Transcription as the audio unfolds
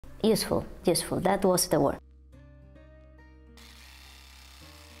Useful, that was the word.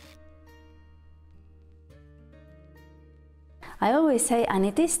 I always say, and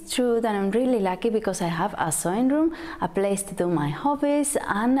it is true, that I'm really lucky because I have a sewing room, a place to do my hobbies,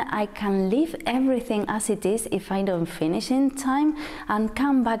 and I can leave everything as it is if I don't finish in time and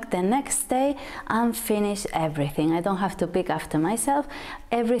come back the next day and finish everything. I don't have to pick after myself.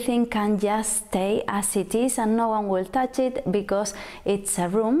 Everything can just stay as it is and no one will touch it because it's a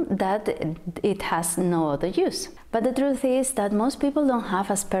room that it has no other use. But the truth is that most people don't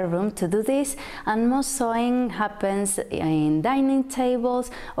have a spare room to do this, and most sewing happens in dining tables,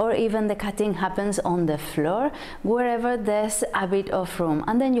 or even the cutting happens on the floor, wherever there's a bit of room,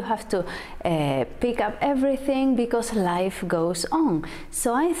 and then you have to pick up everything because life goes on.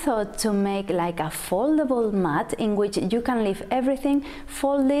 So I thought to make like a foldable mat in which you can leave everything,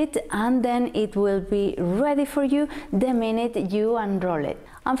 fold it, and then it will be ready for you the minute you unroll it.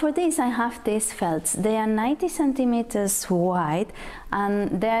 And for this I have these felts. They are 90 centimeters wide,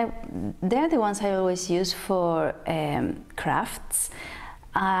 and they're the ones I always use for crafts,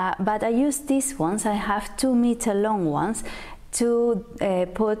 but I use these ones. I have 2 meter long ones to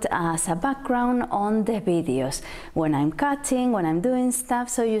put as a background on the videos when I'm cutting, when I'm doing stuff,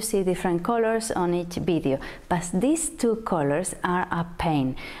 so you see different colors on each video. But these 2 colors are a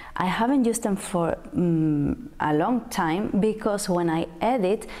pain. I haven't used them for a long time because when I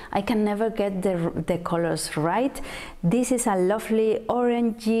edit I can never get the colors right. This is a lovely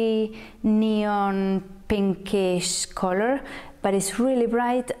orangey neon pinkish color, but it's really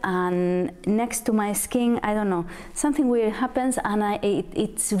bright, and next to my skin, I don't know, something weird happens, and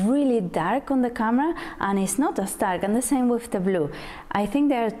it's really dark on the camera, and it's not as dark, and the same with the blue. I think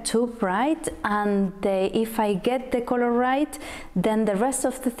they're too bright, and if I get the color right, then the rest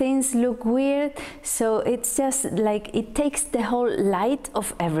of the things look weird, so it's just like it takes the whole light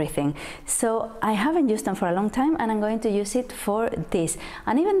of everything. So I haven't used them for a long time, and I'm going to use it for this.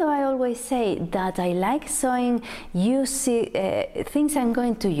 And even though I always say that I like sewing things I'm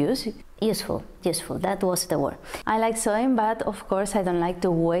going to use, useful, that was the word. I like sewing, but of course I don't like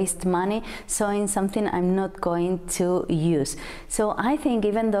to waste money sewing something I'm not going to use. So I think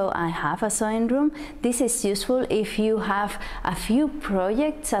even though I have a sewing room, this is useful if you have a few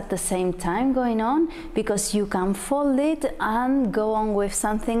projects at the same time going on, because you can fold it and go on with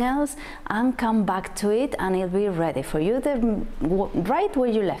something else and come back to it, and it'll be ready for you right where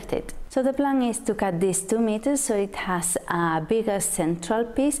you left it. So the plan is to cut these 2 meters so it has a bigger central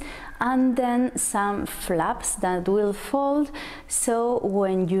piece, and then some flaps that will fold, so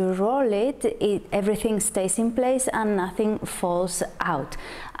when you roll it, everything stays in place and nothing falls out.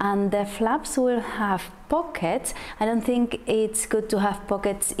 And the flaps will have pockets. I don't think it's good to have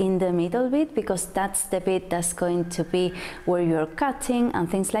pockets in the middle bit, because that's the bit that's going to be where you're cutting and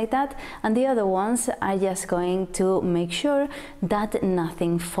things like that, and the other ones are just going to make sure that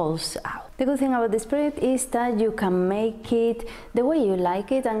nothing falls out. The good thing about this project is that you can make it the way you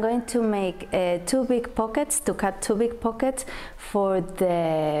like it. I'm going to make 2 big pockets, to cut 2 big pockets for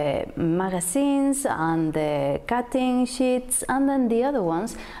the magazines and the cutting sheets, and then the other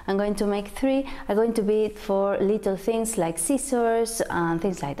ones I'm going to make 3 are going to be for little things like scissors and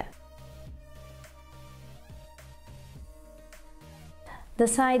things like that. The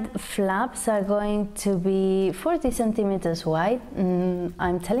side flaps are going to be 40 centimeters wide.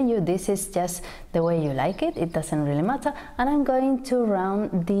 I'm telling you, this is just the way you like it, it doesn't really matter, and I'm going to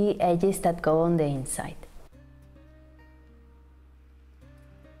round the edges that go on the inside.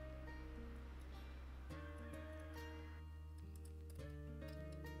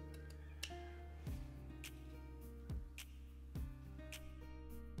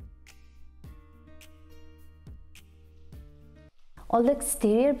 All the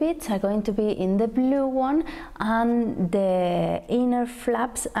exterior bits are going to be in the blue one, and the inner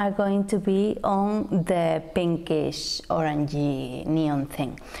flaps are going to be on the pinkish orangey neon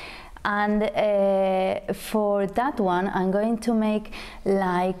thing. And for that one I'm going to make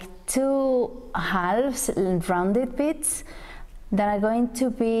like 2 halves, rounded bits that are going to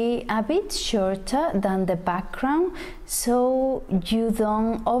be a bit shorter than the background, so you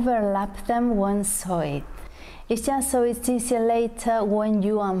don't overlap them when sewing. It's just so it's easier later when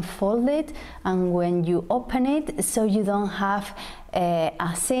you unfold it and when you open it, so you don't have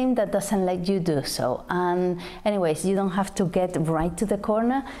a seam that doesn't let you do so. And anyways, you don't have to get right to the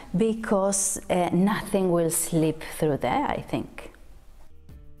corner, because nothing will slip through there, I think.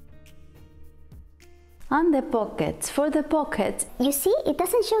 And the pockets. For the pockets, you see, it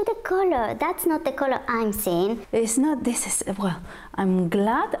doesn't show the color. That's not the color I'm seeing. It's not, this is, well, I'm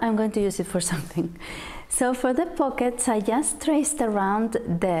glad I'm going to use it for something. So for the pockets, I just traced around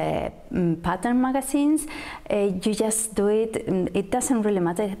the pattern magazines. You just do it, it doesn't really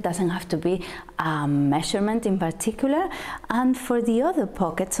matter, it doesn't have to be a measurement in particular. And for the other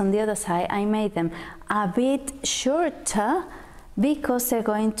pockets on the other side, I made them a bit shorter because they're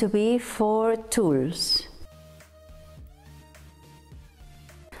going to be for tools.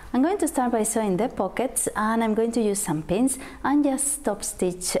 I'm going to start by sewing the pockets, and I'm going to use some pins and just stop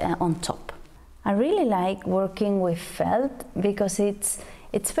stitch on top. I really like working with felt because it's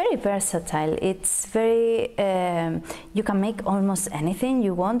very versatile. It's very, you can make almost anything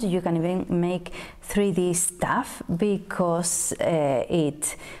you want. You can even make 3D stuff because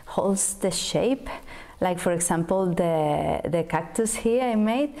it holds the shape. Like for example, the cactus here I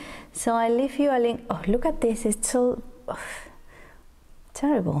made. So I'll leave you a link. Oh, look at this, it's so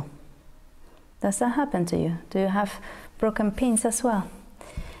terrible. Does that happen to you? Do you have broken pins as well?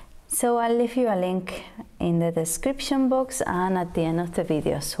 So I'll leave you a link in the description box and at the end of the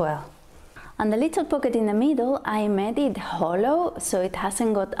video as well. And the little pocket in the middle, I made it hollow, so it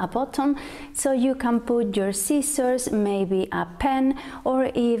hasn't got a bottom, so you can put your scissors, maybe a pen or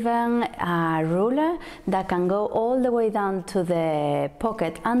even a ruler that can go all the way down to the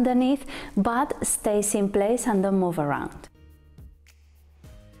pocket underneath, but stays in place and don't move around.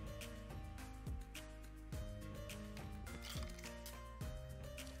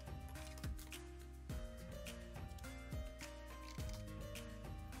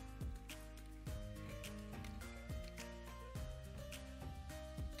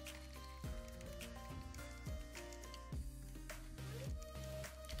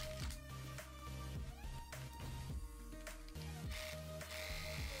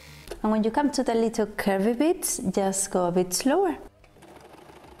 And when you come to the little curvy bits, just go a bit slower.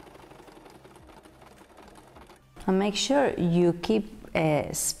 And make sure you keep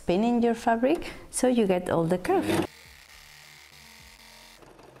spinning your fabric so you get all the curve.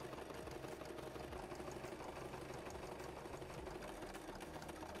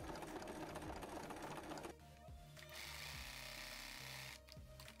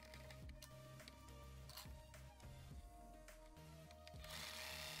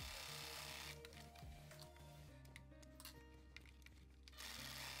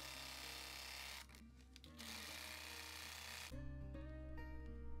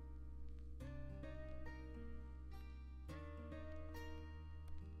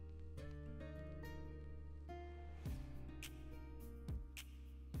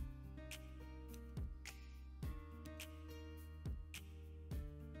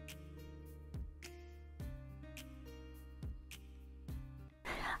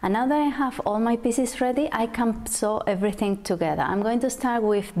 And now that I have all my pieces ready, I can sew everything together. I'm going to start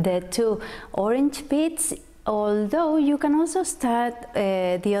with the 2 orange beads, although you can also start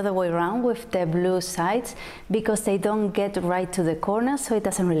the other way around with the blue sides because they don't get right to the corner, so it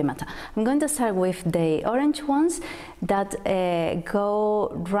doesn't really matter. I'm going to start with the orange ones that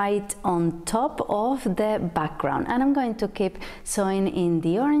go right on top of the background, and I'm going to keep sewing in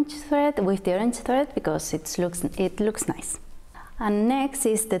the orange thread with the orange thread because it looks nice. And next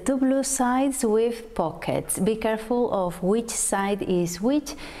is the 2 blue sides with pockets. Be careful of which side is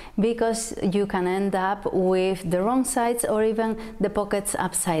which because you can end up with the wrong sides or even the pockets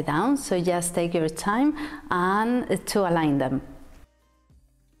upside down, so just take your time and to align them.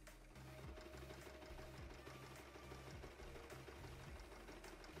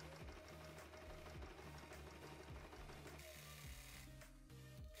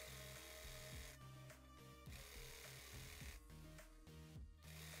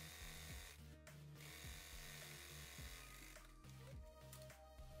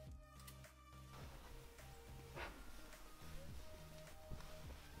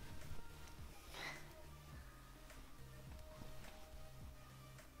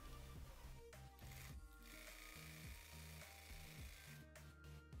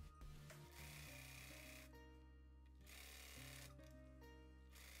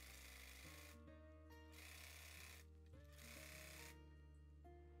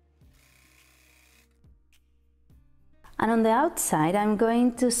 And on the outside, I'm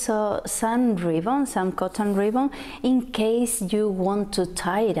going to sew some ribbon, some cotton ribbon, in case you want to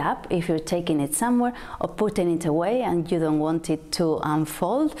tie it up if you're taking it somewhere or putting it away and you don't want it to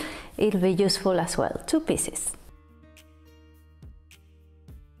unfold. It'll be useful as well. 2 pieces.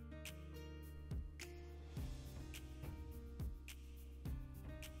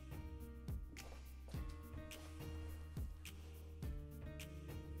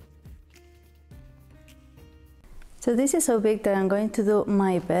 So this is so big that I'm going to do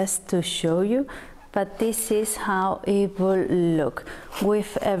my best to show you, but this is how it will look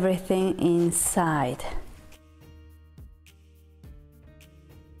with everything inside.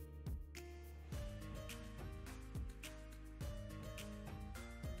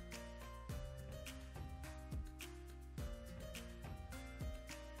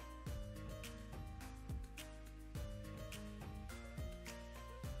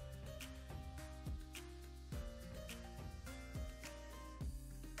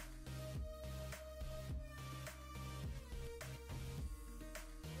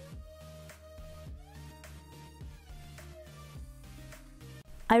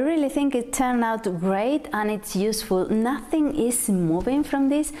 I really think it turned out great and it's useful. Nothing is moving from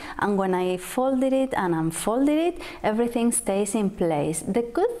this, and when I folded it and unfolded it, everything stays in place. The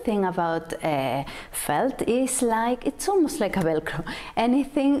good thing about felt is like it's almost like a Velcro.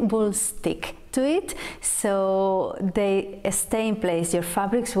 Anything will stick to it, so they stay in place, your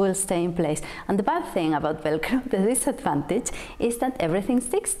fabrics will stay in place. And the bad thing about Velcro, the disadvantage, is that everything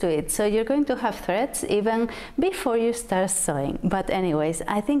sticks to it, so you're going to have threads even before you start sewing. But anyways,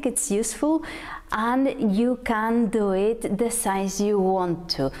 I think it's useful, and you can do it the size you want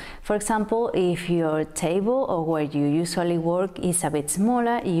to. For example, if your table or where you usually work is a bit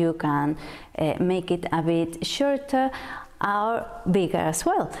smaller, you can make it a bit shorter or bigger as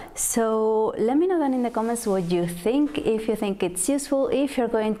well. So let me know down in the comments what you think, if you think it's useful, if you're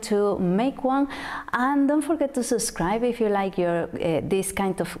going to make one, and don't forget to subscribe if you like this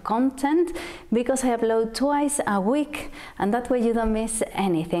kind of content, because I upload twice a week, and that way you don't miss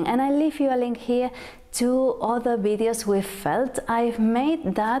anything. And I leave you a link here to other videos with felt I've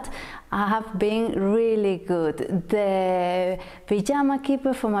made that have been really good. The pyjama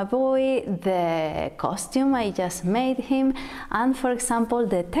keeper for my boy, the costume I just made him, and for example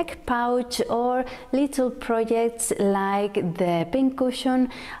the tech pouch or little projects like the pincushion,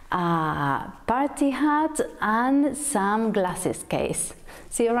 a party hat and some glasses case.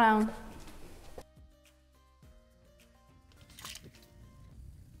 See you around!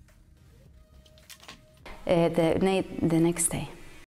 The next day.